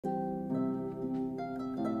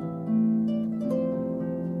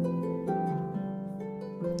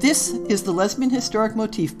This is the Lesbian Historic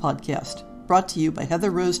Motif Podcast, brought to you by Heather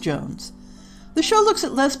Rose Jones. The show looks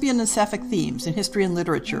at lesbian and sapphic themes in history and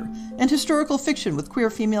literature, and historical fiction with queer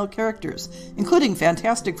female characters, including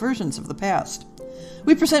fantastic versions of the past.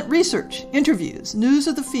 We present research, interviews, news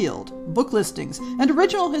of the field, book listings, and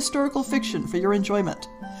original historical fiction for your enjoyment.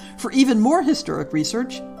 For even more historic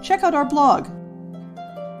research, check out our blog.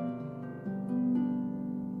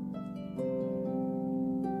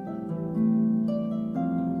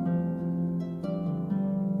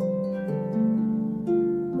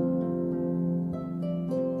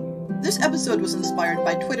 This episode was inspired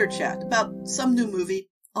by Twitter chat about some new movie,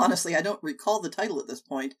 honestly I don't recall the title at this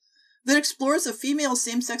point, that explores a female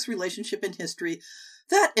same-sex relationship in history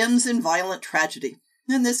that ends in violent tragedy,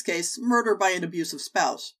 in this case, murder by an abusive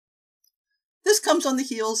spouse. This comes on the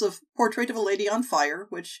heels of Portrait of a Lady on Fire,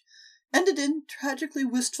 which ended in tragically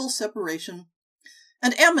wistful separation,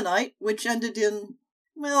 and Ammonite, which ended in,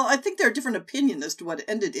 well, I think there are different opinions as to what it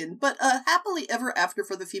ended in, but a happily ever after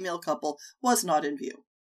for the female couple was not in view.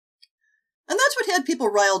 And that's what had people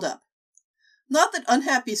riled up. Not that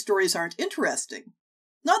unhappy stories aren't interesting.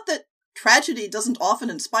 Not that tragedy doesn't often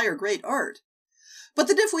inspire great art. But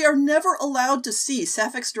that if we are never allowed to see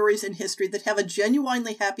sapphic stories in history that have a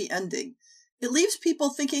genuinely happy ending, it leaves people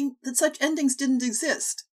thinking that such endings didn't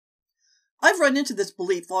exist. I've run into this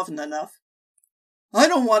belief often enough. I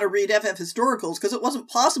don't want to read FF historicals because it wasn't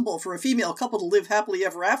possible for a female couple to live happily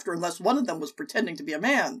ever after unless one of them was pretending to be a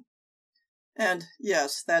man. And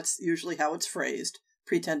yes, that's usually how it's phrased,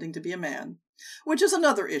 pretending to be a man. Which is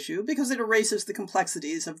another issue, because it erases the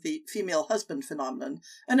complexities of the female husband phenomenon,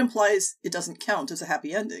 and implies it doesn't count as a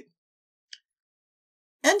happy ending.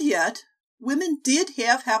 And yet, women did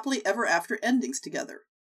have happily ever after endings together,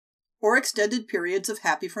 or extended periods of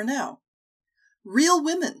happy for now. Real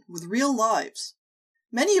women with real lives,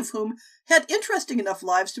 many of whom had interesting enough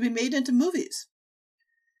lives to be made into movies.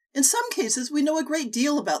 In some cases, we know a great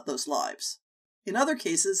deal about those lives. In other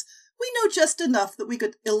cases, we know just enough that we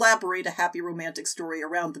could elaborate a happy romantic story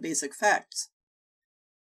around the basic facts.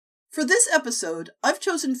 For this episode, I've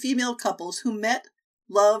chosen female couples who met,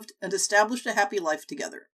 loved, and established a happy life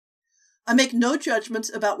together. I make no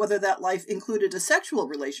judgments about whether that life included a sexual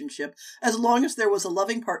relationship, as long as there was a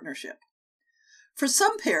loving partnership. For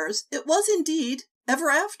some pairs, it was indeed ever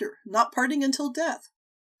after, not parting until death.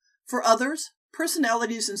 For others,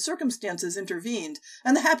 personalities and circumstances intervened,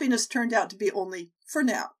 and the happiness turned out to be only for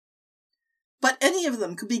now. But any of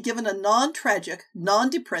them could be given a non-tragic,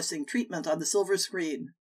 non-depressing treatment on the silver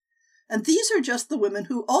screen. And these are just the women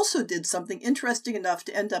who also did something interesting enough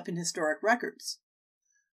to end up in historic records.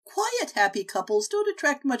 Quiet, happy couples don't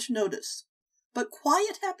attract much notice, but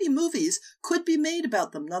quiet, happy movies could be made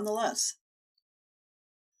about them nonetheless.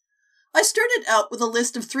 I started out with a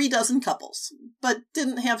list of 36 couples, but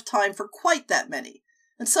didn't have time for quite that many,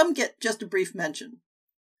 and some get just a brief mention.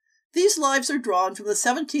 These lives are drawn from the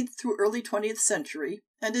 17th through early 20th century,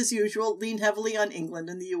 and as usual, lean heavily on England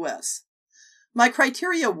and the US. My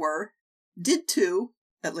criteria were, did two,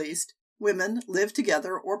 at least, women live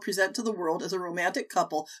together or present to the world as a romantic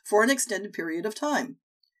couple for an extended period of time?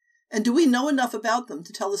 And do we know enough about them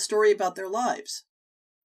to tell a story about their lives?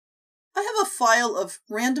 I have a file of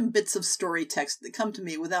random bits of story text that come to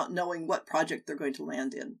me without knowing what project they're going to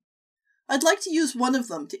land in. I'd like to use one of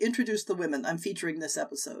them to introduce the women I'm featuring this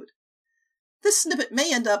episode. This snippet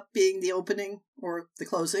may end up being the opening, or the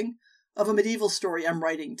closing, of a medieval story I'm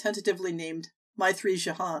writing, tentatively named My Three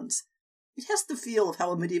Jehans. It has the feel of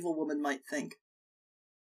how a medieval woman might think.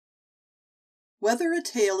 Whether a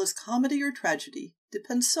tale is comedy or tragedy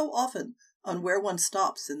depends so often on where one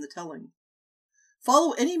stops in the telling.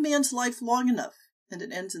 Follow any man's life long enough, and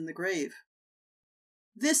it ends in the grave.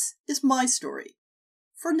 This is my story.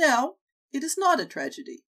 For now, it is not a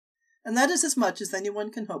tragedy, and that is as much as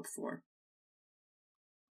anyone can hope for.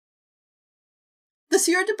 The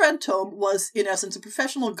Sieur de Brantôme was, in essence, a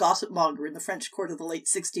professional gossip monger in the French court of the late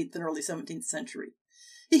 16th and early 17th century.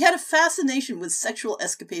 He had a fascination with sexual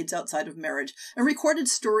escapades outside of marriage, and recorded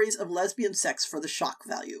stories of lesbian sex for the shock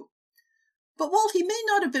value. But while he may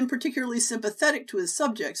not have been particularly sympathetic to his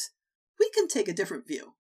subjects, we can take a different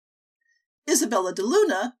view. Isabella de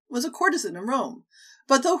Luna was a courtesan in Rome,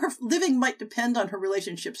 but though her living might depend on her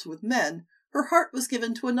relationships with men, her heart was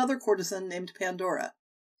given to another courtesan named Pandora.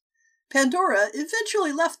 Pandora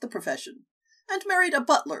eventually left the profession, and married a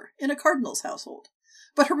butler in a cardinal's household,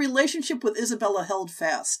 but her relationship with Isabella held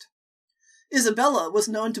fast. Isabella was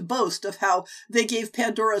known to boast of how they gave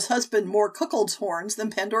Pandora's husband more cuckold's horns than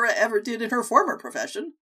Pandora ever did in her former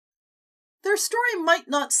profession. Their story might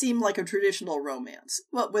not seem like a traditional romance,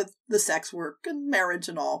 what with the sex work and marriage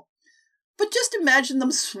and all, But just imagine them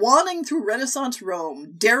swanning through Renaissance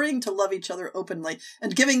Rome, daring to love each other openly,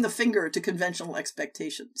 and giving the finger to conventional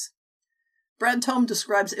expectations. Brantome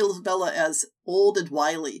describes Isabella as old and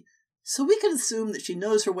wily, so we can assume that she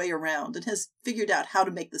knows her way around and has figured out how to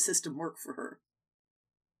make the system work for her.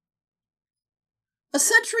 A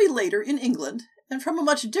century later in England, and from a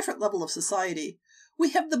much different level of society, we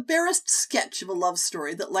have the barest sketch of a love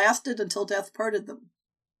story that lasted until death parted them.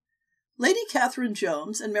 Lady Catherine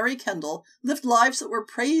Jones and Mary Kendall lived lives that were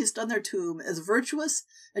praised on their tomb as virtuous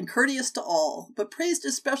and courteous to all, but praised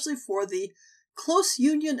especially for the close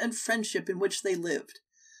union and friendship in which they lived,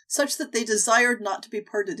 such that they desired not to be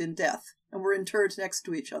parted in death, and were interred next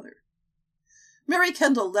to each other. Mary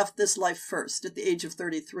Kendall left this life first, at the age of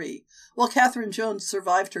 33, while Catherine Jones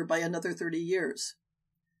survived her by another 30 years.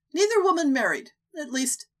 Neither woman married, at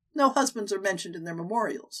least no husbands are mentioned in their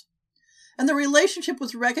memorials, and the relationship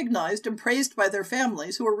was recognized and praised by their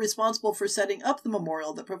families, who were responsible for setting up the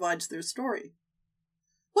memorial that provides their story.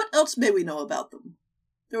 What else may we know about them?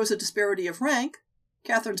 There was a disparity of rank.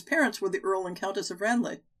 Catherine's parents were the Earl and Countess of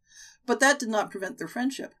Ranelagh, but that did not prevent their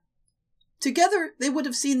friendship. Together, they would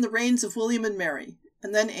have seen the reigns of William and Mary,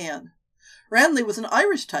 and then Anne. Ranelagh was an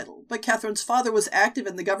Irish title, but Catherine's father was active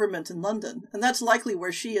in the government in London, and that's likely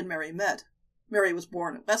where she and Mary met. Mary was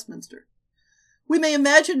born at Westminster. We may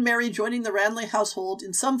imagine Mary joining the Ranelagh household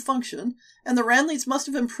in some function, and the Ranelaghs must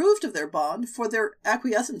have improved of their bond, for their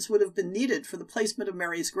acquiescence would have been needed for the placement of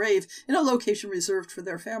Mary's grave in a location reserved for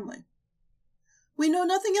their family. We know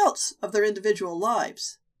nothing else of their individual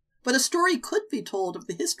lives, but a story could be told of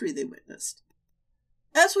the history they witnessed.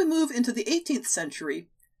 As we move into the 18th century,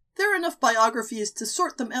 there are enough biographies to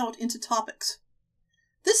sort them out into topics.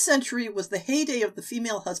 This century was the heyday of the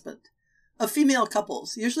female husband, of female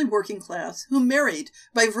couples, usually working class, who married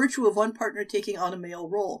by virtue of one partner taking on a male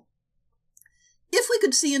role. If we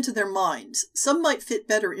could see into their minds, some might fit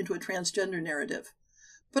better into a transgender narrative,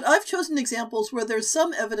 but I've chosen examples where there's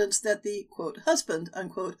some evidence that the, quote, husband,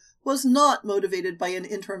 unquote, was not motivated by an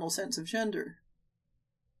internal sense of gender.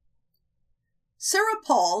 Sarah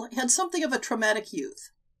Paul had something of a traumatic youth.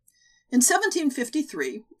 In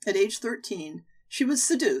 1753, at age 13, she was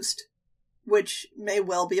seduced, which may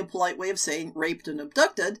well be a polite way of saying raped and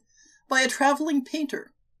abducted, by a traveling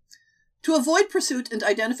painter. To avoid pursuit and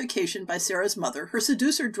identification by Sarah's mother, her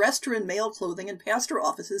seducer dressed her in male clothing and passed her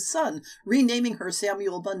off as his son, renaming her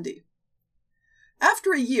Samuel Bundy.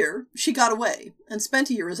 After a year, she got away and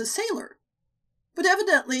spent a year as a sailor. But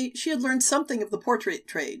evidently she had learned something of the portrait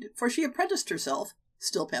trade, for she apprenticed herself,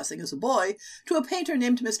 still passing as a boy, to a painter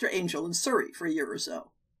named Mr. Angel in Surrey for a year or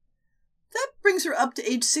so. That brings her up to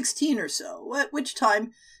age 16 or so, at which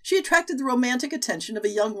time she attracted the romantic attention of a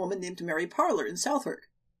young woman named Mary Parlour in Southwark.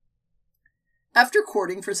 After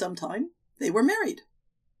courting for some time, they were married.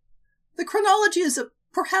 The chronology is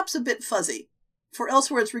perhaps a bit fuzzy, for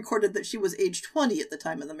elsewhere it's recorded that she was age 20 at the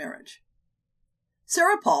time of the marriage.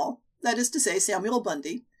 Sarah Paul, that is to say Samuel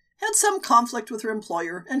Bundy, had some conflict with her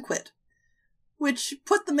employer and quit, which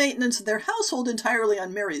put the maintenance of their household entirely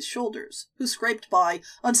on Mary's shoulders, who scraped by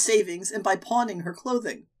on savings and by pawning her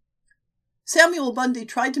clothing. Samuel Bundy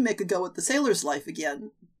tried to make a go at the sailor's life again,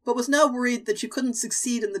 but was now worried that she couldn't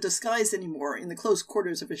succeed in the disguise anymore in the close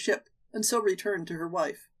quarters of a ship, and so returned to her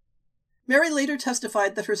wife. Mary later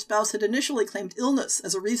testified that her spouse had initially claimed illness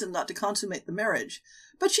as a reason not to consummate the marriage,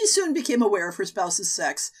 but she soon became aware of her spouse's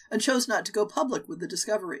sex and chose not to go public with the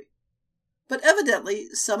discovery. But evidently,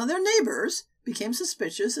 some of their neighbors became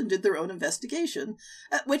suspicious and did their own investigation,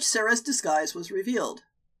 at which Sarah's disguise was revealed.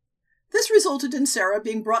 This resulted in Sarah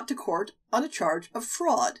being brought to court on a charge of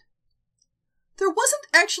fraud. There wasn't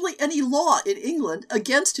actually any law in England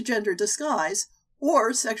against gender disguise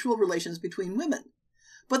or sexual relations between women,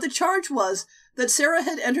 but the charge was that Sarah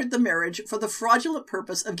had entered the marriage for the fraudulent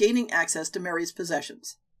purpose of gaining access to Mary's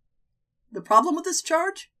possessions. The problem with this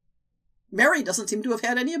charge? Mary doesn't seem to have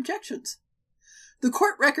had any objections. The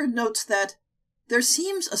court record notes that there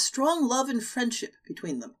seems a strong love and friendship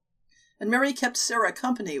between them, and Mary kept Sarah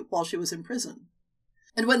company while she was in prison.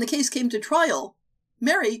 And when the case came to trial,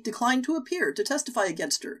 Mary declined to appear to testify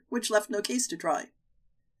against her, which left no case to try.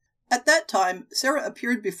 At that time, Sarah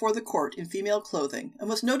appeared before the court in female clothing and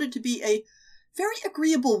was noted to be a very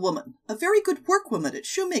agreeable woman, a very good workwoman at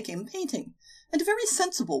shoemaking and painting, and a very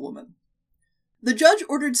sensible woman. The judge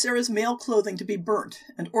ordered Sarah's male clothing to be burnt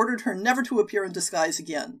and ordered her never to appear in disguise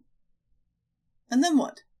again. And then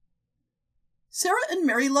what? Sarah and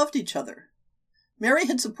Mary loved each other. Mary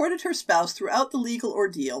had supported her spouse throughout the legal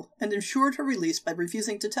ordeal and ensured her release by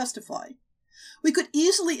refusing to testify. We could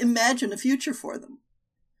easily imagine a future for them.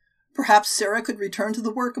 Perhaps Sarah could return to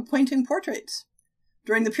the work of painting portraits.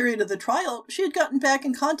 During the period of the trial, she had gotten back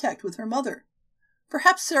in contact with her mother.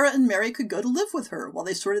 Perhaps Sarah and Mary could go to live with her while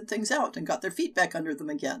they sorted things out and got their feet back under them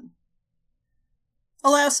again.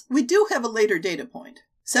 Alas, we do have a later data point.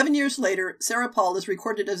 7 years later, Sarah Paul is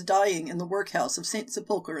recorded as dying in the workhouse of St.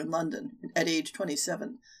 Sepulchre in London at age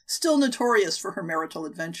 27, still notorious for her marital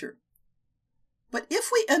adventure. But if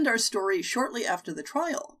we end our story shortly after the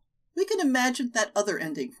trial, we can imagine that other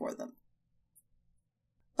ending for them.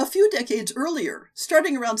 A few decades earlier,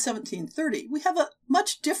 starting around 1730, we have a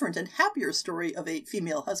much different and happier story of a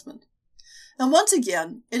female husband. And once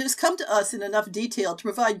again, it has come to us in enough detail to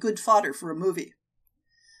provide good fodder for a movie.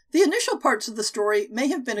 The initial parts of the story may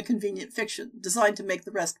have been a convenient fiction, designed to make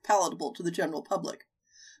the rest palatable to the general public,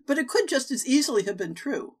 but it could just as easily have been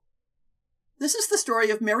true. This is the story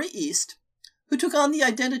of Mary East, who took on the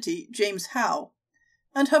identity James Howe,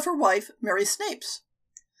 and of her wife, Mary Snapes.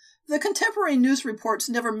 The contemporary news reports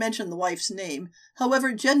never mention the wife's name.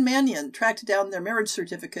 However, Jen Mannion tracked down their marriage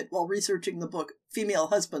certificate while researching the book Female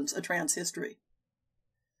Husbands, A Trans History.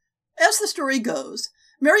 As the story goes,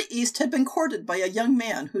 Mary East had been courted by a young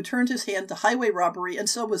man who turned his hand to highway robbery and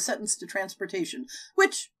so was sentenced to transportation,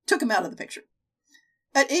 which took him out of the picture.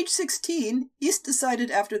 At age 16, East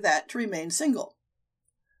decided after that to remain single.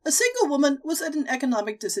 A single woman was at an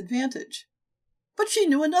economic disadvantage. But she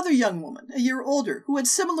knew another young woman, a year older, who had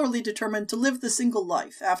similarly determined to live the single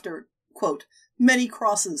life after, quote, many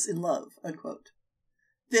crosses in love, unquote.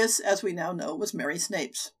 This, as we now know, was Mary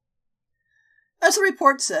Snapes. As the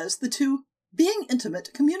report says, the two, being intimate,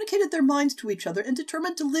 communicated their minds to each other and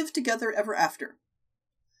determined to live together ever after.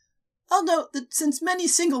 I'll note that since many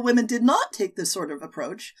single women did not take this sort of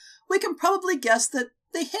approach, we can probably guess that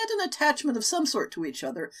they had an attachment of some sort to each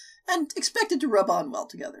other and expected to rub on well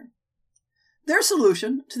together. Their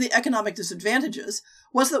solution to the economic disadvantages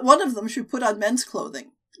was that one of them should put on men's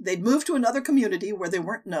clothing. They'd move to another community where they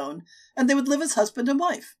weren't known, and they would live as husband and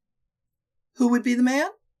wife. Who would be the man?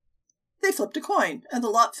 They flipped a coin, and the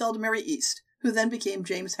lot fell to Mary East, who then became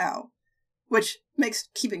James Howe, which makes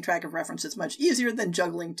keeping track of references much easier than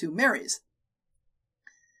juggling two Marys.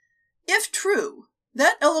 If true,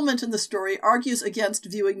 that element in the story argues against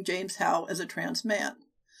viewing James Howe as a trans man.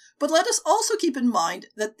 But let us also keep in mind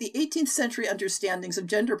that the 18th century understandings of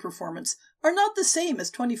gender performance are not the same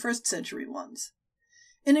as 21st century ones.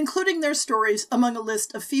 In including their stories among a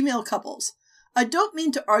list of female couples, I don't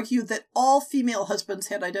mean to argue that all female husbands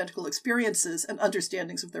had identical experiences and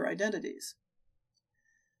understandings of their identities.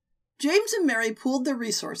 James and Mary pooled their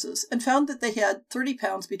resources and found that they had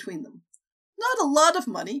 £30 between them. Not a lot of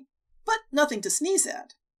money, but nothing to sneeze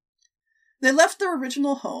at. They left their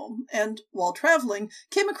original home and, while traveling,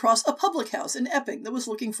 came across a public house in Epping that was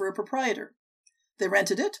looking for a proprietor. They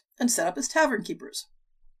rented it and set up as tavern keepers.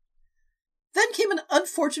 Then came an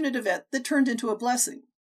unfortunate event that turned into a blessing.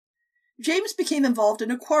 James became involved in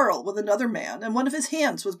a quarrel with another man, and one of his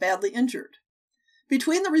hands was badly injured.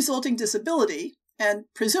 Between the resulting disability, and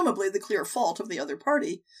presumably the clear fault of the other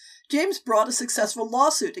party, James brought a successful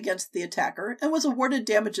lawsuit against the attacker and was awarded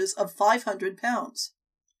damages of £500.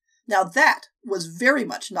 Now that was very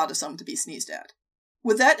much not a sum to be sneezed at.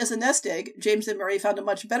 With that as a nest egg, James and Mary found a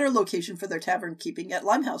much better location for their tavern keeping at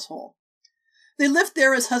Limehouse Hole. They lived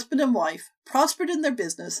there as husband and wife, prospered in their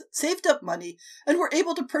business, saved up money, and were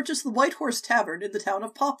able to purchase the White Horse Tavern in the town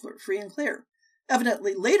of Poplar, free and clear,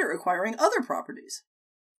 evidently later acquiring other properties.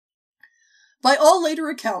 By all later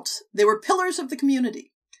accounts, they were pillars of the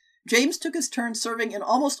community. James took his turn serving in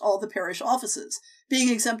almost all the parish offices, being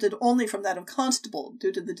exempted only from that of constable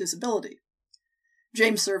due to the disability.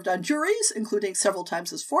 James served on juries, including several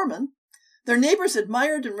times as foreman. Their neighbours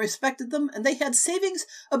admired and respected them, and they had savings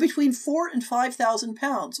of between £4,000 and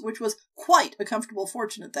 £5,000, which was quite a comfortable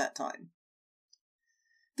fortune at that time.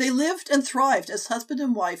 They lived and thrived as husband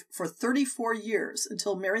and wife for 34 years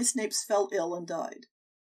until Mary Snapes fell ill and died.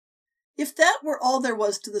 If that were all there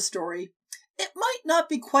was to the story, it might not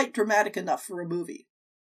be quite dramatic enough for a movie,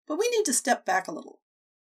 but we need to step back a little.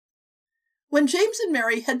 When James and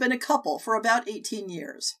Mary had been a couple for about 18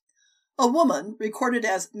 years, a woman, recorded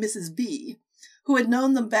as Mrs. B., who had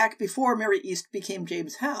known them back before Mary East became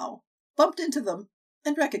James Howe, bumped into them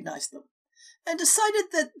and recognized them, and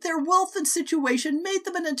decided that their wealth and situation made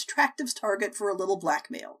them an attractive target for a little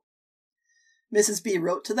blackmail. Mrs. B.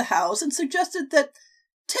 wrote to the Howes and suggested that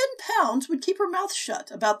 £10 would keep her mouth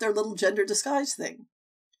shut about their little gender disguise thing.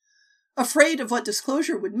 Afraid of what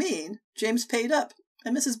disclosure would mean, James paid up,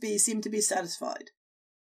 and Mrs. B. seemed to be satisfied.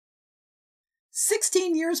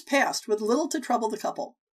 16 years passed with little to trouble the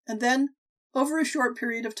couple, and then, over a short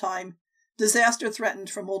period of time, disaster threatened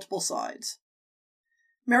from multiple sides.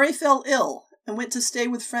 Mary fell ill and went to stay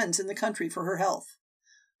with friends in the country for her health.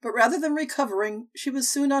 but rather than recovering, she was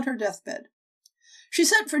soon on her deathbed. She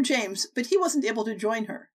sent for James, but he wasn't able to join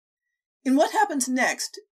her. In what happens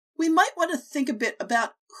next, we might want to think a bit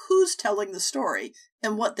about who's telling the story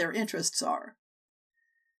and what their interests are.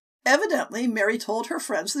 Evidently, Mary told her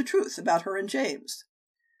friends the truth about her and James.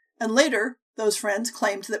 And later, those friends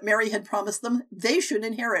claimed that Mary had promised them they should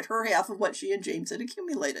inherit her half of what she and James had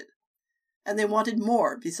accumulated. And they wanted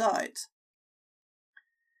more besides.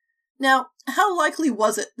 Now, how likely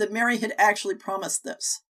was it that Mary had actually promised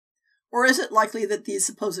this? Or is it likely that these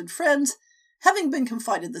supposed friends, having been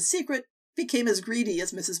confided the secret, became as greedy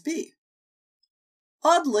as Mrs. B?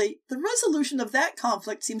 Oddly, the resolution of that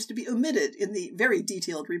conflict seems to be omitted in the very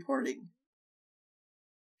detailed reporting.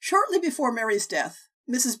 Shortly before Mary's death,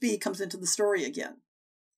 Mrs. B comes into the story again.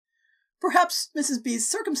 Perhaps Mrs. B's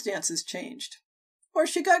circumstances changed, or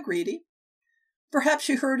she got greedy. Perhaps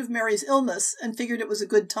she heard of Mary's illness and figured it was a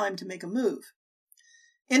good time to make a move.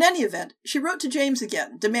 In any event, she wrote to James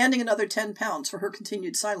again, demanding another £10 for her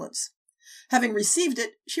continued silence. Having received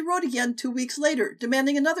it, she wrote again 2 weeks later,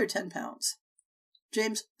 demanding another £10.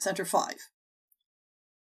 James sent her 5.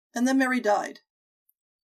 And then Mary died.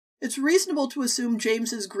 It's reasonable to assume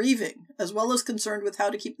James is grieving, as well as concerned with how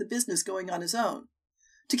to keep the business going on his own.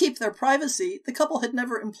 To keep their privacy, the couple had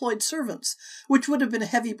never employed servants, which would have been a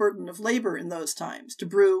heavy burden of labor in those times, to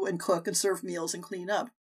brew and cook and serve meals and clean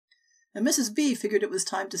up. And Mrs. B figured it was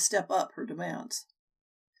time to step up her demands.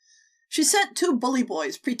 She sent 2 bully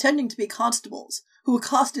boys pretending to be constables, who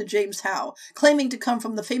accosted James Howe, claiming to come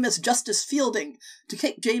from the famous Justice Fielding to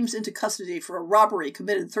take James into custody for a robbery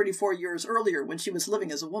committed 34 years earlier when she was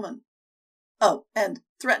living as a woman. Oh, and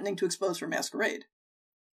threatening to expose her masquerade.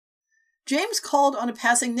 James called on a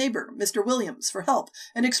passing neighbor, Mr. Williams, for help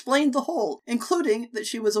and explained the whole, including that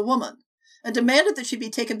she was a woman, and demanded that she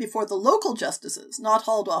be taken before the local justices, not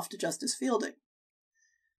hauled off to Justice Fielding.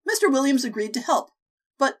 Mr. Williams agreed to help,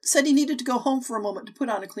 but said he needed to go home for a moment to put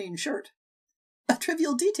on a clean shirt. A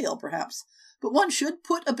trivial detail, perhaps, but one should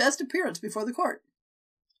put a best appearance before the court.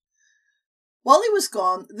 While he was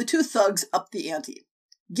gone, the 2 thugs upped the ante.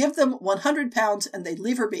 Give them £100 and they'd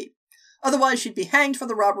leave her be. Otherwise she'd be hanged for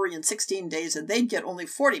the robbery in 16 days and they'd get only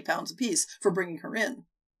 £40 apiece for bringing her in.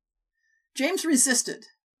 James resisted,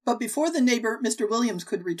 but before the neighbor, Mr. Williams,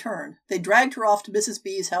 could return, they dragged her off to Mrs.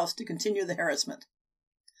 B's house to continue the harassment.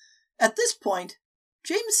 At this point,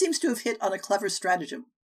 James seems to have hit on a clever stratagem.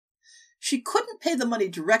 She couldn't pay the money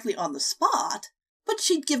directly on the spot, but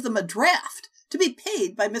she'd give them a draft to be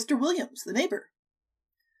paid by Mr. Williams, the neighbor.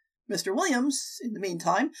 Mr. Williams, in the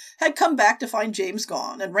meantime, had come back to find James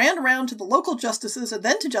gone and ran around to the local justices and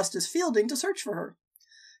then to Justice Fielding to search for her.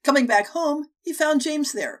 Coming back home, he found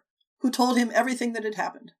James there, who told him everything that had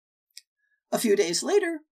happened. A few days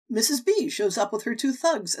later, Mrs. B shows up with her 2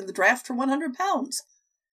 thugs and the draft for £100,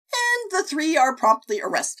 and the 3 are promptly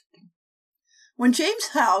arrested. When James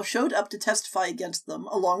Howe showed up to testify against them,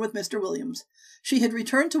 along with Mr. Williams, she had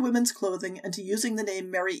returned to women's clothing and to using the name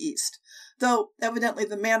Mary East, though evidently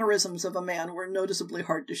the mannerisms of a man were noticeably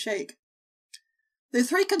hard to shake. The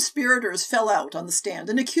 3 conspirators fell out on the stand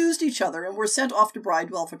and accused each other and were sent off to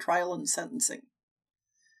Bridewell for trial and sentencing.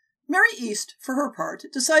 Mary East, for her part,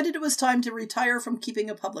 decided it was time to retire from keeping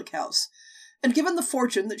a public house, and given the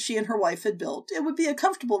fortune that she and her wife had built, it would be a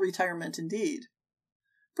comfortable retirement indeed.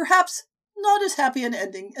 Perhaps not as happy an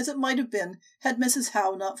ending as it might have been had Mrs.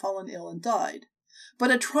 Howe not fallen ill and died, but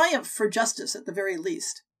a triumph for justice at the very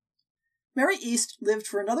least. Mary East lived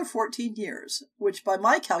for another 14 years, which by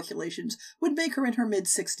my calculations would make her in her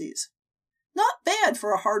mid-60s. Not bad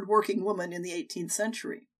for a hard-working woman in the 18th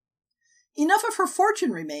century. Enough of her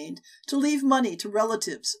fortune remained to leave money to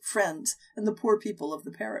relatives, friends, and the poor people of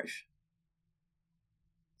the parish.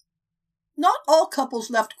 Not all couples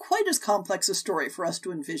left quite as complex a story for us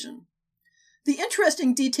to envision. The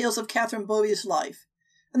interesting details of Catherine Bowie's life,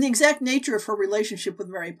 and the exact nature of her relationship with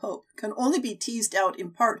Mary Pope, can only be teased out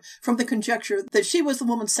in part from the conjecture that she was the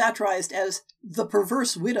woman satirized as the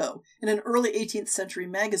perverse widow in an early 18th century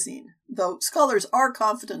magazine, though scholars are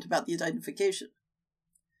confident about the identification.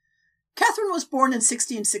 Catherine was born in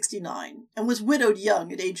 1669 and was widowed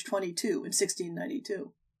young at age 22 in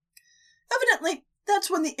 1692. Evidently,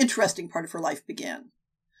 that's when the interesting part of her life began.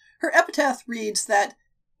 Her epitaph reads that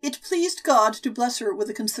it pleased God to bless her with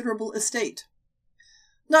a considerable estate.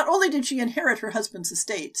 Not only did she inherit her husband's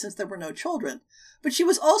estate, since there were no children, but she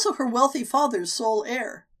was also her wealthy father's sole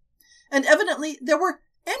heir. And evidently there were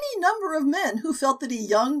any number of men who felt that a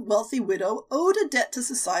young, wealthy widow owed a debt to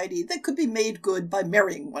society that could be made good by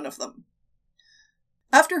marrying one of them.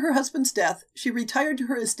 After her husband's death, she retired to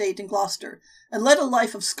her estate in Gloucester and led a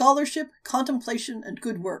life of scholarship, contemplation, and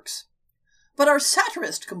good works. But our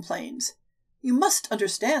satirist complains, "You must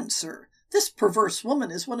understand, sir, this perverse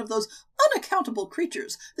woman is one of those unaccountable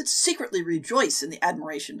creatures that secretly rejoice in the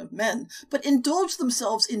admiration of men, but indulge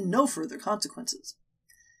themselves in no further consequences.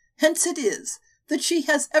 Hence it is that she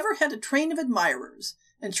has ever had a train of admirers,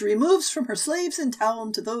 and she removes from her slaves in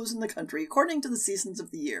town to those in the country according to the seasons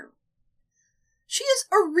of the year. She is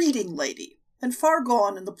a reading lady, and far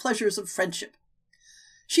gone in the pleasures of friendship.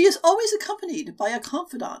 She is always accompanied by a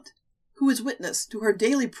confidant, who is witness to her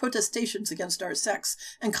daily protestations against our sex,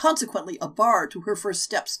 and consequently a bar to her first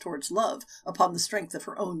steps towards love, upon the strength of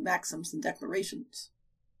her own maxims and declarations."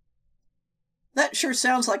 That sure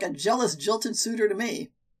sounds like a jealous, jilted suitor to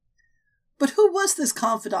me. But who was this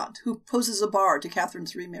confidant who poses a bar to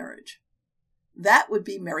Catherine's remarriage? That would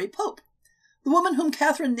be Mary Pope, the woman whom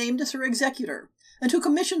Catherine named as her executor, and who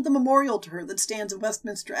commissioned the memorial to her that stands in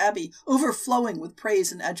Westminster Abbey, overflowing with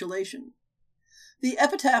praise and adulation. The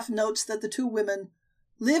epitaph notes that the two women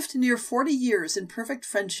lived near 40 years in perfect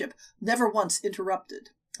friendship, never once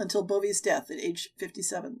interrupted, until Bovy's death at age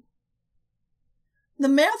 57. The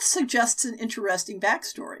math suggests an interesting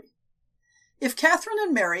backstory. If Catherine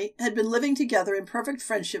and Mary had been living together in perfect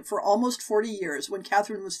friendship for almost 40 years when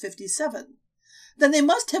Catherine was 57, then they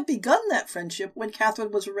must have begun that friendship when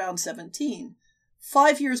Catherine was around 17,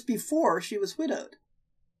 5 years before she was widowed.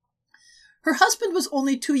 Her husband was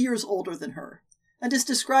only 2 years older than her, and is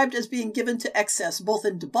described as being given to excess both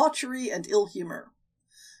in debauchery and ill humor.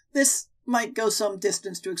 This might go some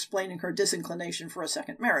distance to explaining her disinclination for a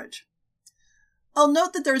second marriage. I'll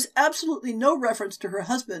note that there is absolutely no reference to her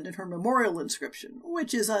husband in her memorial inscription,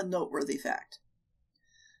 which is a noteworthy fact.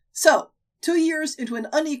 So, 2 years into an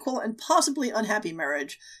unequal and possibly unhappy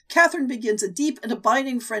marriage, Catherine begins a deep and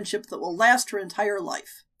abiding friendship that will last her entire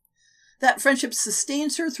life. That friendship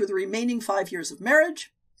sustains her through the remaining 5 years of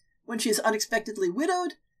marriage. When she is unexpectedly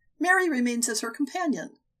widowed, Mary remains as her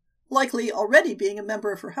companion, likely already being a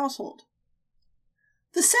member of her household.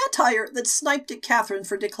 The satire that sniped at Catherine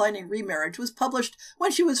for declining remarriage was published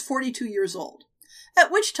when she was 42 years old,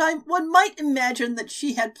 at which time one might imagine that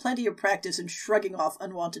she had plenty of practice in shrugging off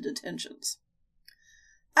unwanted attentions.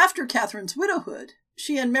 After Catherine's widowhood,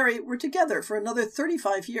 she and Mary were together for another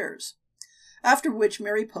 35 years, after which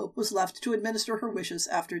Mary Pope was left to administer her wishes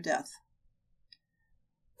after death.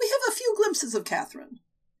 We have a few glimpses of Catherine.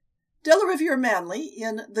 Della Riviere Manley,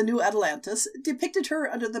 in The New Atalantis, depicted her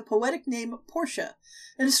under the poetic name Portia,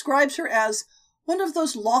 and describes her as one of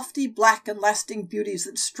those lofty, black, and lasting beauties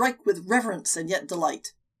that strike with reverence and yet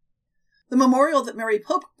delight. The memorial that Mary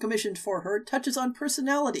Pope commissioned for her touches on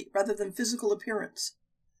personality rather than physical appearance.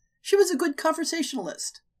 She was a good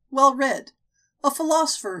conversationalist, well-read, a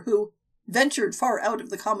philosopher who ventured far out of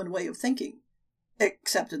the common way of thinking,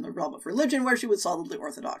 except in the realm of religion, where she was solidly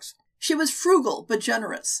orthodox. She was frugal but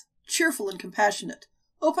generous, cheerful and compassionate,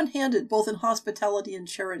 open-handed both in hospitality and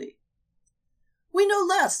charity. We know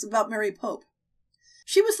less about Mary Pope.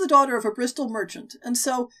 She was the daughter of a Bristol merchant, and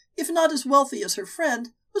so, if not as wealthy as her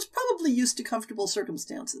friend, was probably used to comfortable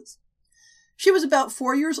circumstances. She was about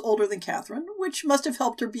 4 years older than Catherine, which must have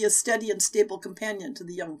helped her be a steady and stable companion to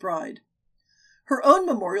the young bride. Her own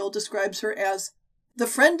memorial describes her as the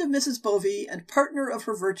friend of Mrs. Bovey and partner of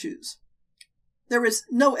her virtues. There is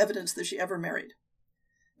no evidence that she ever married.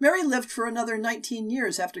 Mary lived for another 19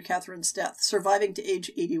 years after Catherine's death, surviving to age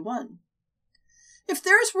 81. If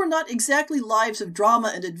theirs were not exactly lives of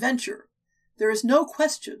drama and adventure, there is no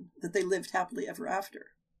question that they lived happily ever after.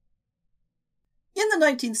 In the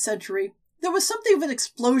 19th century, there was something of an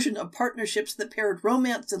explosion of partnerships that paired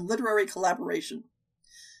romance and literary collaboration.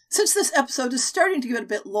 Since this episode is starting to get a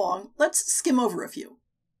bit long, let's skim over a few.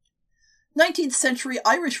 19th century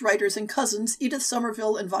Irish writers and cousins Edith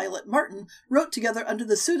Somerville and Violet Martin wrote together under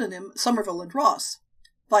the pseudonym Somerville and Ross.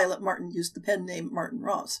 Violet Martin used the pen name Martin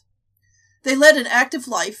Ross. They led an active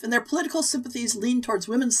life, and their political sympathies leaned towards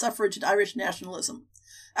women's suffrage and Irish nationalism.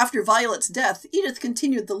 After Violet's death, Edith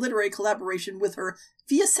continued the literary collaboration with her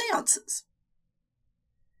via seances.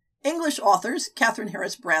 English authors Catherine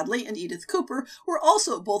Harris Bradley and Edith Cooper were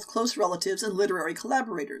also both close relatives and literary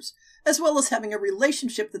collaborators, as well as having a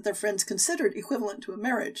relationship that their friends considered equivalent to a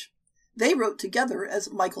marriage. They wrote together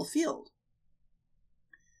as Michael Field.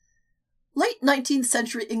 Late 19th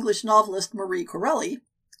century English novelist Marie Corelli,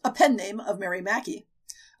 a pen name of Mary Mackey,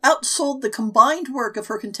 outsold the combined work of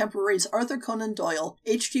her contemporaries Arthur Conan Doyle,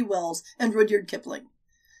 H.G. Wells, and Rudyard Kipling.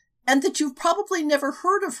 And that you've probably never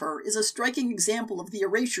heard of her is a striking example of the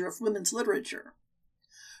erasure of women's literature.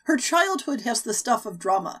 Her childhood has the stuff of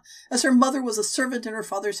drama, as her mother was a servant in her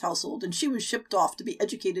father's household, and she was shipped off to be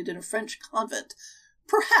educated in a French convent,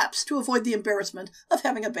 perhaps to avoid the embarrassment of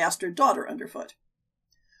having a bastard daughter underfoot.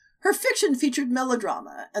 Her fiction featured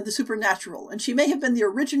melodrama and the supernatural, and she may have been the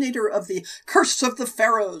originator of the curse of the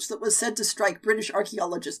pharaohs that was said to strike British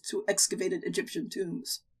archaeologists who excavated Egyptian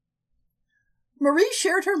tombs. Marie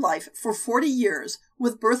shared her life for 40 years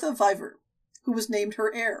with Bertha Viver, who was named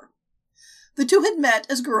her heir. The two had met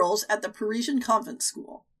as girls at the Parisian convent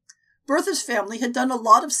school. Bertha's family had done a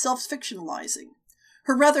lot of self-fictionalizing.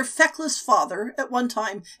 Her rather feckless father, at one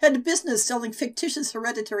time, had a business selling fictitious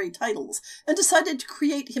hereditary titles and decided to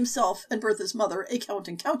create himself and Bertha's mother a count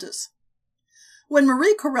and countess. When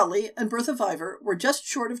Marie Corelli and Bertha Viver were just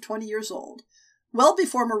short of 20 years old, well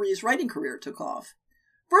before Marie's writing career took off,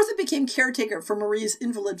 Bertha became caretaker for Marie's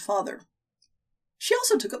invalid father. She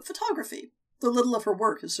also took up photography, though little of her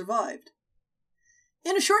work has survived.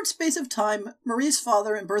 In a short space of time, Marie's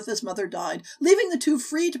father and Bertha's mother died, leaving the two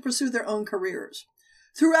free to pursue their own careers.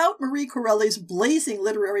 Throughout Marie Corelli's blazing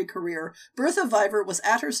literary career, Bertha Viver was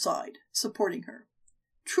at her side, supporting her.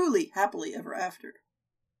 Truly happily ever after.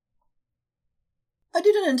 I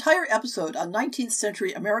did an entire episode on 19th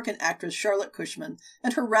century American actress Charlotte Cushman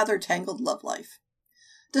and her rather tangled love life.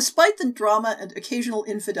 Despite the drama and occasional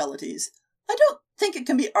infidelities, I don't think it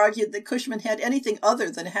can be argued that Cushman had anything other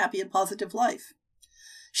than a happy and positive life.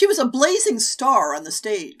 She was a blazing star on the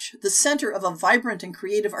stage, the center of a vibrant and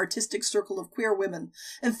creative artistic circle of queer women,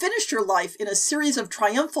 and finished her life in a series of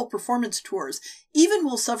triumphal performance tours, even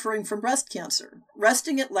while suffering from breast cancer,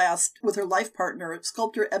 resting at last with her life partner,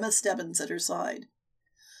 sculptor Emma Stebbins, at her side.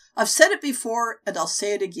 I've said it before, and I'll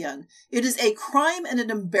say it again. It is a crime and an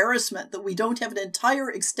embarrassment that we don't have an entire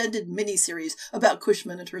extended miniseries about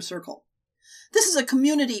Cushman and her circle. This is a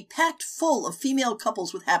community packed full of female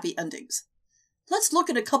couples with happy endings. Let's look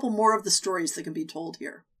at a couple more of the stories that can be told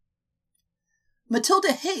here.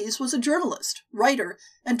 Matilda Hayes was a journalist, writer,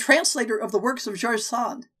 and translator of the works of George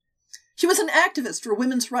Sand. She was an activist for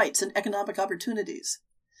women's rights and economic opportunities.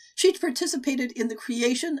 She participated in the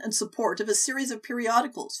creation and support of a series of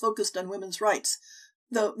periodicals focused on women's rights,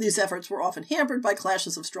 though these efforts were often hampered by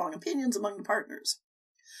clashes of strong opinions among the partners.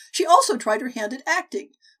 She also tried her hand at acting,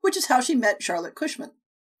 which is how she met Charlotte Cushman.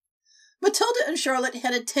 Matilda and Charlotte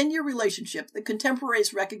had a 10-year relationship that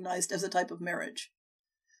contemporaries recognized as a type of marriage.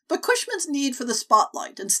 But Cushman's need for the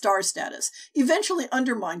spotlight and star status eventually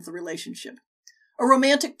undermined the relationship. A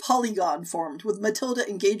romantic polygon formed, with Matilda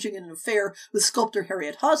engaging in an affair with sculptor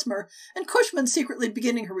Harriet Hosmer, and Cushman secretly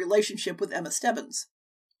beginning her relationship with Emma Stebbins.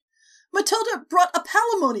 Matilda brought a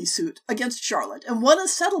palimony suit against Charlotte and won a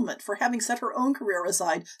settlement for having set her own career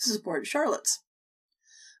aside to support Charlotte's.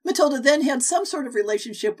 Matilda then had some sort of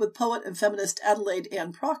relationship with poet and feminist Adelaide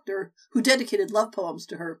Ann Proctor, who dedicated love poems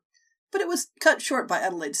to her, but it was cut short by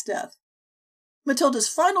Adelaide's death. Matilda's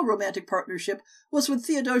final romantic partnership was with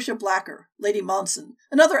Theodosia Blacker, Lady Monson,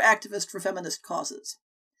 another activist for feminist causes.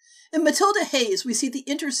 In Matilda Hayes, we see the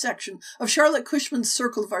intersection of Charlotte Cushman's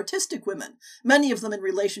circle of artistic women, many of them in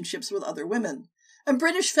relationships with other women, and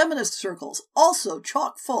British feminist circles, also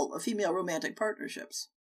chock full of female romantic partnerships.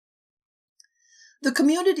 The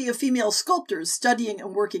community of female sculptors studying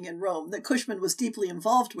and working in Rome that Cushman was deeply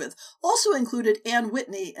involved with also included Anne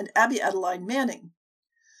Whitney and Abby Adeline Manning.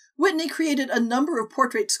 Whitney created a number of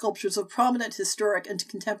portrait sculptures of prominent historic and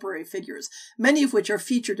contemporary figures, many of which are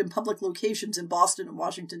featured in public locations in Boston and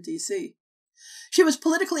Washington, D.C. She was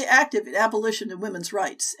politically active in abolition and women's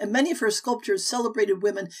rights, and many of her sculptures celebrated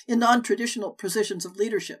women in non-traditional positions of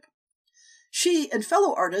leadership. She and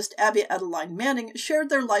fellow artist Abby Adeline Manning shared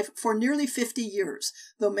their life for nearly 50 years,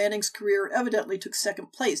 though Manning's career evidently took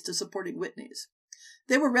second place to supporting Whitney's.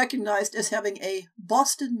 They were recognized as having a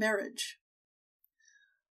Boston marriage.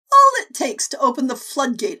 All it takes to open the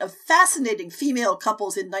floodgate of fascinating female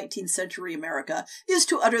couples in 19th century America is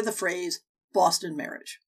to utter the phrase Boston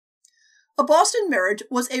marriage. A Boston marriage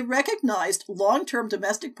was a recognized long-term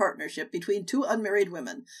domestic partnership between two unmarried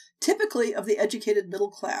women, typically of the educated middle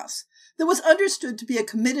class, that was understood to be a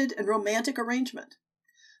committed and romantic arrangement.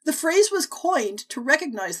 The phrase was coined to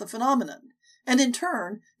recognize the phenomenon, and in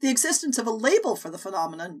turn, the existence of a label for the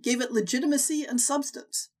phenomenon gave it legitimacy and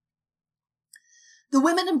substance. The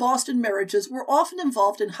women in Boston marriages were often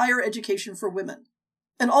involved in higher education for women.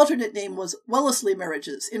 An alternate name was Wellesley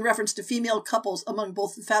marriages, in reference to female couples among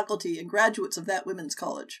both the faculty and graduates of that women's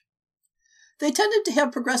college. They tended to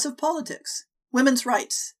have progressive politics, women's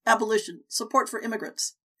rights, abolition, support for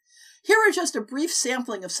immigrants. Here are just a brief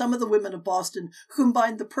sampling of some of the women of Boston who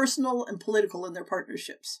combined the personal and political in their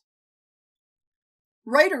partnerships.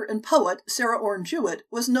 Writer and poet Sarah Orne Jewett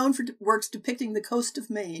was known for works depicting the coast of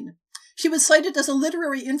Maine. She was cited as a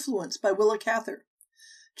literary influence by Willa Cather.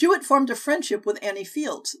 Jewett formed a friendship with Annie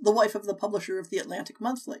Fields, the wife of the publisher of the Atlantic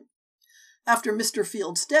Monthly. After Mr.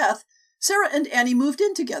 Fields' death, Sarah and Annie moved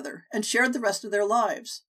in together and shared the rest of their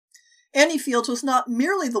lives. Annie Fields was not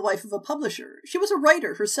merely the wife of a publisher. She was a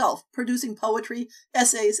writer herself, producing poetry,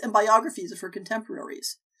 essays, and biographies of her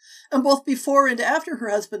contemporaries. And both before and after her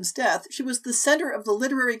husband's death, she was the center of the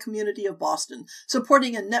literary community of Boston,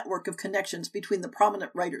 supporting a network of connections between the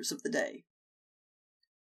prominent writers of the day.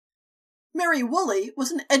 Mary Woolley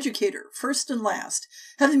was an educator, first and last,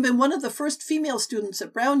 having been one of the first female students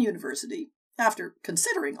at Brown University, after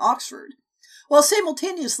considering Oxford, while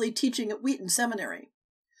simultaneously teaching at Wheaton Seminary.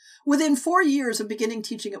 Within 4 years of beginning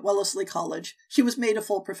teaching at Wellesley College, she was made a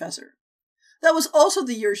full professor. That was also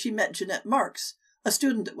the year she met Jeanette Marks, a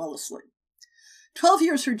student at Wellesley. 12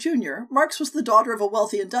 years her junior, Marks was the daughter of a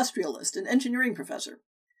wealthy industrialist and engineering professor.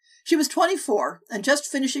 She was 24 and just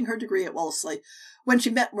finishing her degree at Wellesley when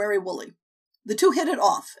she met Mary Woolley. The two hit it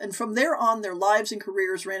off, and from there on their lives and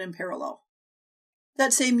careers ran in parallel.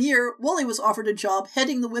 That same year, Woolley was offered a job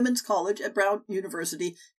heading the Women's College at Brown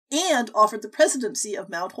University and offered the presidency of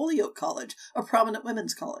Mount Holyoke College, a prominent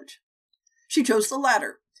women's college. She chose the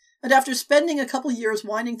latter, and after spending a couple years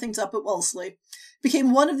winding things up at Wellesley,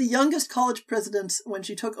 became one of the youngest college presidents when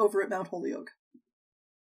she took over at Mount Holyoke.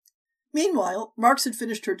 Meanwhile, Marks had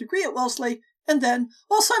finished her degree at Wellesley, and then,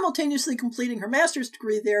 while simultaneously completing her master's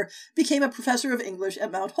degree there, became a professor of English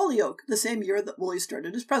at Mount Holyoke, the same year that Woolley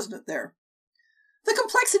started as president there. The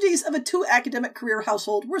complexities of a two-academic career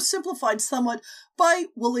household were simplified somewhat by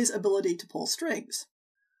Woolley's ability to pull strings.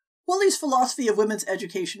 Woolley's philosophy of women's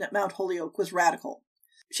education at Mount Holyoke was radical.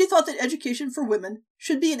 She thought that education for women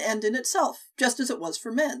should be an end in itself, just as it was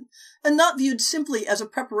for men, and not viewed simply as a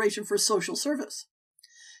preparation for social service.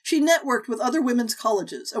 She networked with other women's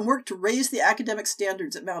colleges and worked to raise the academic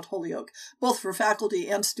standards at Mount Holyoke, both for faculty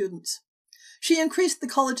and students. She increased the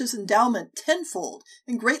college's endowment tenfold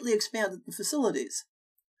and greatly expanded the facilities.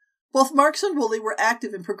 Both Marks and Woolley were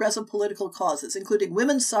active in progressive political causes, including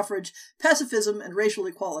women's suffrage, pacifism, and racial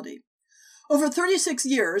equality. Over 36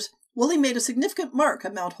 years, Woolley made a significant mark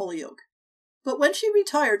at Mount Holyoke. But when she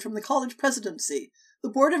retired from the college presidency, the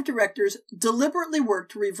board of directors deliberately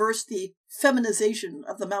worked to reverse the feminization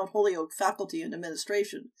of the Mount Holyoke faculty and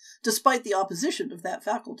administration, despite the opposition of that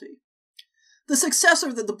faculty. The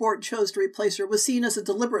successor that the board chose to replace her was seen as a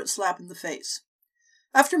deliberate slap in the face.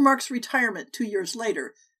 After Marks' retirement 2 years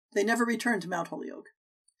later, they never returned to Mount Holyoke.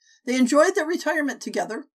 They enjoyed their retirement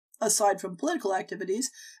together, aside from political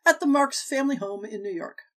activities, at the Marks family home in New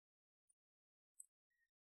York.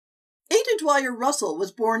 Ada Dwyer Russell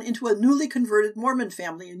was born into a newly converted Mormon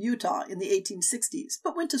family in Utah in the 1860s,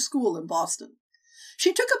 but went to school in Boston.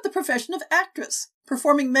 She took up the profession of actress,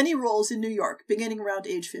 performing many roles in New York, beginning around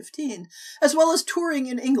age 15, as well as touring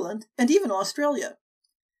in England and even Australia.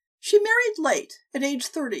 She married late, at age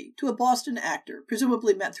 30, to a Boston actor,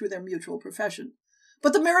 presumably met through their mutual profession.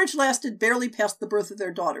 But the marriage lasted barely past the birth of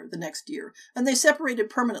their daughter the next year, and they separated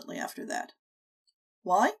permanently after that.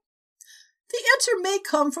 Why? The answer may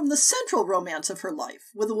come from the central romance of her life,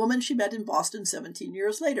 with a woman she met in Boston 17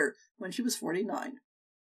 years later, when she was 49.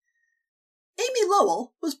 Amy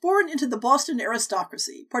Lowell was born into the Boston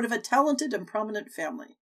aristocracy, part of a talented and prominent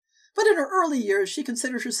family. But in her early years, she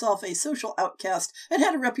considered herself a social outcast and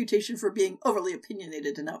had a reputation for being overly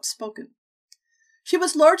opinionated and outspoken. She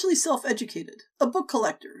was largely self-educated, a book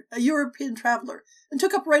collector, a European traveler, and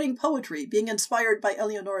took up writing poetry, being inspired by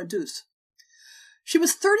Eleonora Duse. She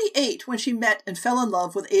was 38 when she met and fell in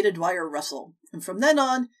love with Ada Dwyer Russell, and from then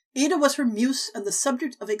on, Ada was her muse and the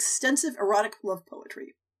subject of extensive erotic love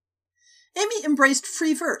poetry. Amy embraced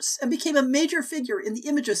free verse and became a major figure in the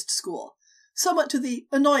Imagist school, somewhat to the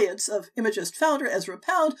annoyance of Imagist founder Ezra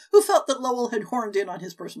Pound, who felt that Lowell had horned in on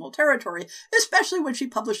his personal territory, especially when she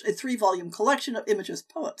published a 3-volume collection of Imagist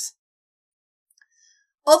poets.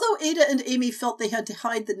 Although Ada and Amy felt they had to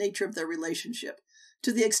hide the nature of their relationship,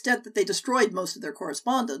 to the extent that they destroyed most of their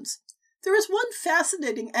correspondence, there is one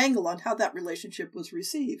fascinating angle on how that relationship was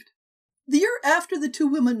received. The year after the two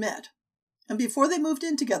women met, and before they moved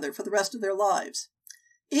in together for the rest of their lives,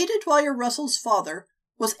 Ada Dwyer Russell's father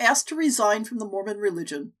was asked to resign from the Mormon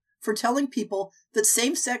religion for telling people that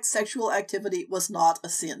same-sex sexual activity was not a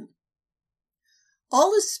sin.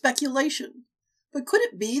 All is speculation, but could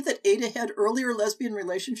it be that Ada had earlier lesbian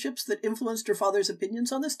relationships that influenced her father's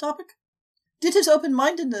opinions on this topic? Did his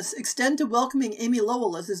open-mindedness extend to welcoming Amy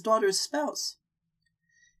Lowell as his daughter's spouse?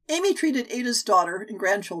 Amy treated Ada's daughter and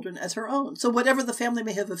grandchildren as her own, so whatever the family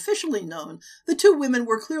may have officially known, the two women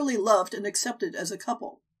were clearly loved and accepted as a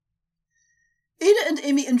couple. Ada and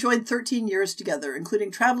Amy enjoyed 13 years together,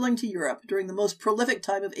 including traveling to Europe during the most prolific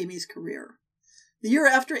time of Amy's career. The year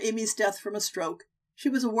after Amy's death from a stroke, she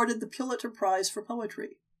was awarded the Pulitzer Prize for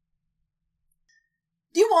Poetry.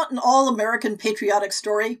 Do you want an all-American patriotic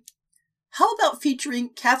story? How about featuring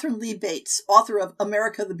Catherine Lee Bates, author of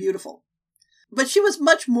America the Beautiful? But she was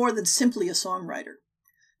much more than simply a songwriter.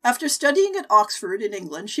 After studying at Oxford in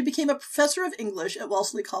England, she became a professor of English at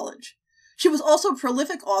Wellesley College. She was also a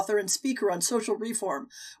prolific author and speaker on social reform,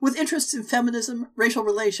 with interests in feminism, racial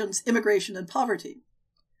relations, immigration, and poverty.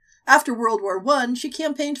 After World War I, she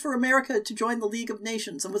campaigned for America to join the League of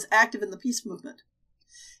Nations and was active in the peace movement.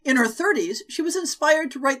 In her 30s, she was inspired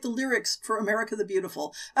to write the lyrics for America the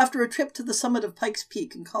Beautiful after a trip to the summit of Pikes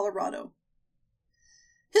Peak in Colorado.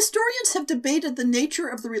 Historians have debated the nature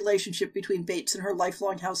of the relationship between Bates and her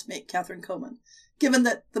lifelong housemate, Catherine Coman, given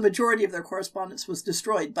that the majority of their correspondence was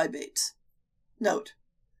destroyed by Bates. Note: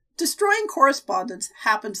 destroying correspondence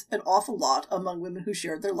happens an awful lot among women who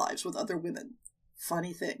shared their lives with other women.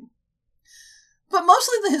 Funny thing. But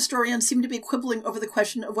mostly the historians seem to be quibbling over the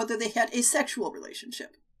question of whether they had a sexual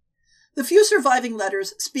relationship. The few surviving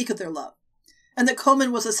letters speak of their love, and that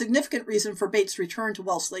Coman was a significant reason for Bates' return to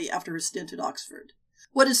Wellesley after her stint at Oxford.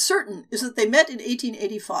 What is certain is that they met in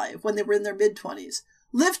 1885 when they were in their mid-20s,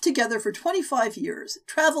 lived together for 25 years,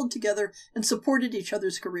 traveled together, and supported each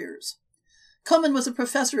other's careers. Coman was a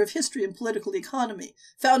professor of history and political economy,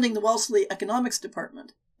 founding the Wellesley Economics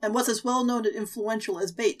Department, and was as well known and influential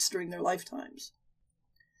as Bates during their lifetimes.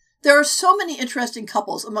 There are so many interesting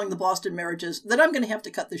couples among the Boston marriages that I'm going to have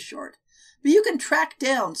to cut this short. But you can track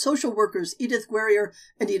down social workers Edith Guerrier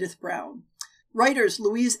and Edith Brown, writers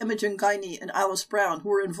Louise Imogen Guiney and Alice Brown, who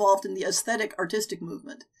were involved in the aesthetic artistic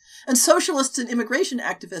movement, and socialists and immigration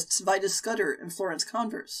activists Vida Scudder and Florence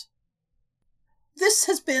Converse. This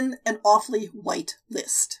has been an awfully white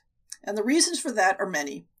list, and the reasons for that are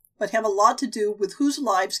many, but have a lot to do with whose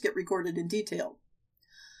lives get recorded in detail.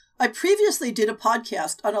 I previously did a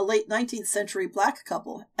podcast on a late 19th century black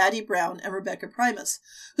couple, Addie Brown and Rebecca Primus,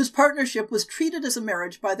 whose partnership was treated as a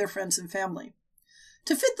marriage by their friends and family.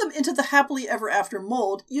 To fit them into the happily ever after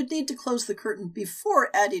mold, you'd need to close the curtain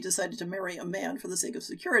before Addie decided to marry a man for the sake of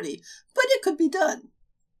security, but it could be done.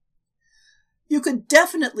 You could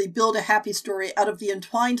definitely build a happy story out of the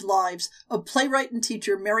entwined lives of playwright and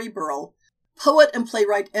teacher Mary Burrell, poet and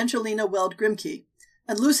playwright Angelina Weld Grimke,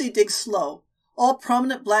 and Lucy Diggs Slowe, all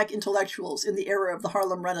prominent black intellectuals in the era of the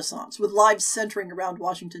Harlem Renaissance, with lives centering around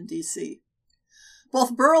Washington, D.C.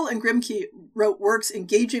 Both Burrell and Grimke wrote works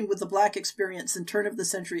engaging with the black experience in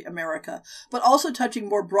turn-of-the-century America, but also touching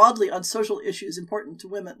more broadly on social issues important to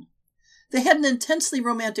women. They had an intensely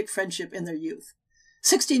romantic friendship in their youth.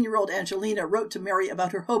 16-year-old Angelina wrote to Mary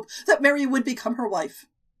about her hope that Mary would become her wife.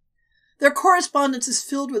 Their correspondence is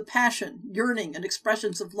filled with passion, yearning, and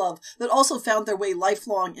expressions of love that also found their way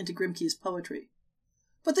lifelong into Grimke's poetry.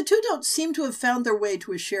 But the two don't seem to have found their way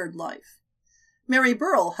to a shared life. Mary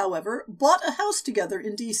Burrell, however, bought a house together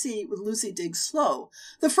in D.C. with Lucy Diggs Slowe,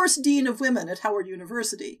 the first dean of women at Howard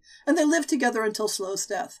University, and they lived together until Slowe's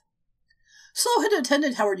death. Slowe had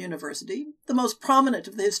attended Howard University, the most prominent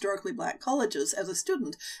of the historically black colleges, as a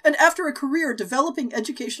student, and after a career developing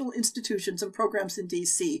educational institutions and programs in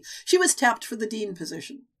D.C., she was tapped for the dean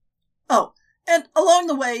position. Oh, and along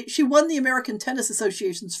the way, she won the American Tennis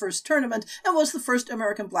Association's first tournament and was the first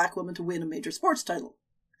American black woman to win a major sports title.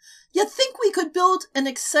 You'd think we could build an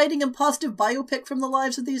exciting and positive biopic from the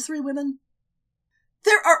lives of these three women?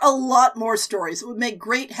 There are a lot more stories that would make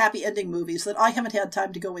great happy ending movies that I haven't had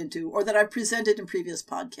time to go into or that I've presented in previous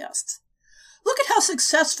podcasts. Look at how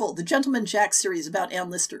successful the Gentleman Jack series about Ann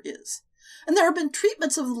Lister is. And there have been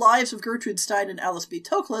treatments of the lives of Gertrude Stein and Alice B.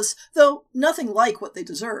 Toklas, though nothing like what they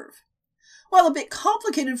deserve. While a bit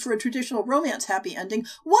complicated for a traditional romance happy ending,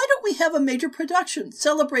 why don't we have a major production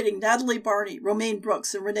celebrating Natalie Barney, Romaine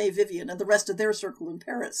Brooks, and Renee Vivian and the rest of their circle in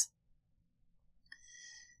Paris?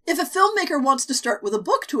 If a filmmaker wants to start with a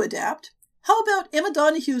book to adapt, how about Emma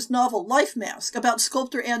Donohue's novel Life Mask about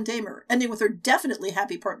sculptor Ann Damer, ending with her definitely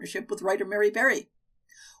happy partnership with writer Mary Berry?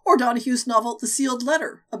 Or Donohue's novel The Sealed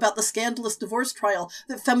Letter about the scandalous divorce trial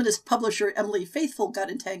that feminist publisher Emily Faithfull got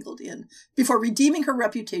entangled in, before redeeming her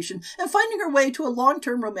reputation and finding her way to a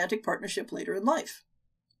long-term romantic partnership later in life.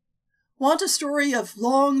 Want a story of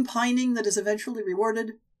long pining that is eventually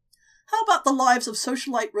rewarded? How about the lives of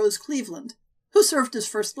socialite Rose Cleveland, who served as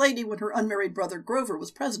First Lady when her unmarried brother Grover was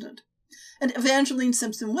president, and Evangeline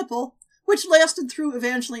Simpson Whipple, which lasted through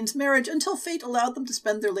Evangeline's marriage until fate allowed them to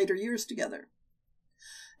spend their later years together?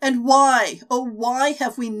 And why, oh why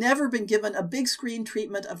have we never been given a big screen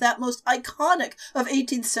treatment of that most iconic of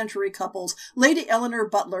 18th century couples, Lady Eleanor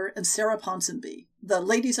Butler and Sarah Ponsonby, the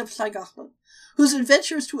Ladies of Llangollen, whose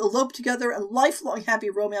adventures to elope together and lifelong happy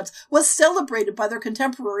romance was celebrated by their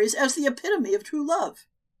contemporaries as the epitome of true love?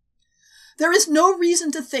 There is no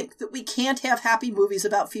reason to think that we can't have happy movies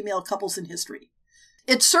about female couples in history.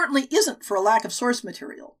 It certainly isn't for a lack of source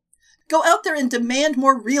material. Go out there and demand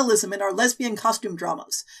more realism in our lesbian costume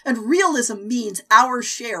dramas. And realism means our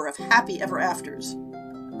share of happy ever afters.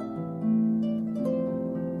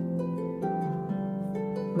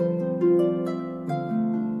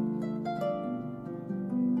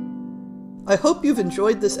 I hope you've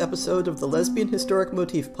enjoyed this episode of the Lesbian Historic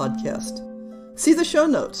Motif Podcast. See the show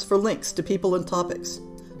notes for links to people and topics.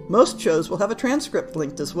 Most shows will have a transcript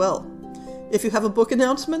linked as well. If you have a book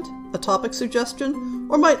announcement, a topic suggestion,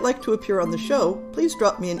 or might like to appear on the show, please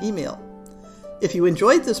drop me an email. If you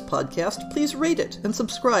enjoyed this podcast, please rate it and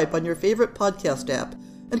subscribe on your favorite podcast app,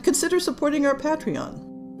 and consider supporting our Patreon.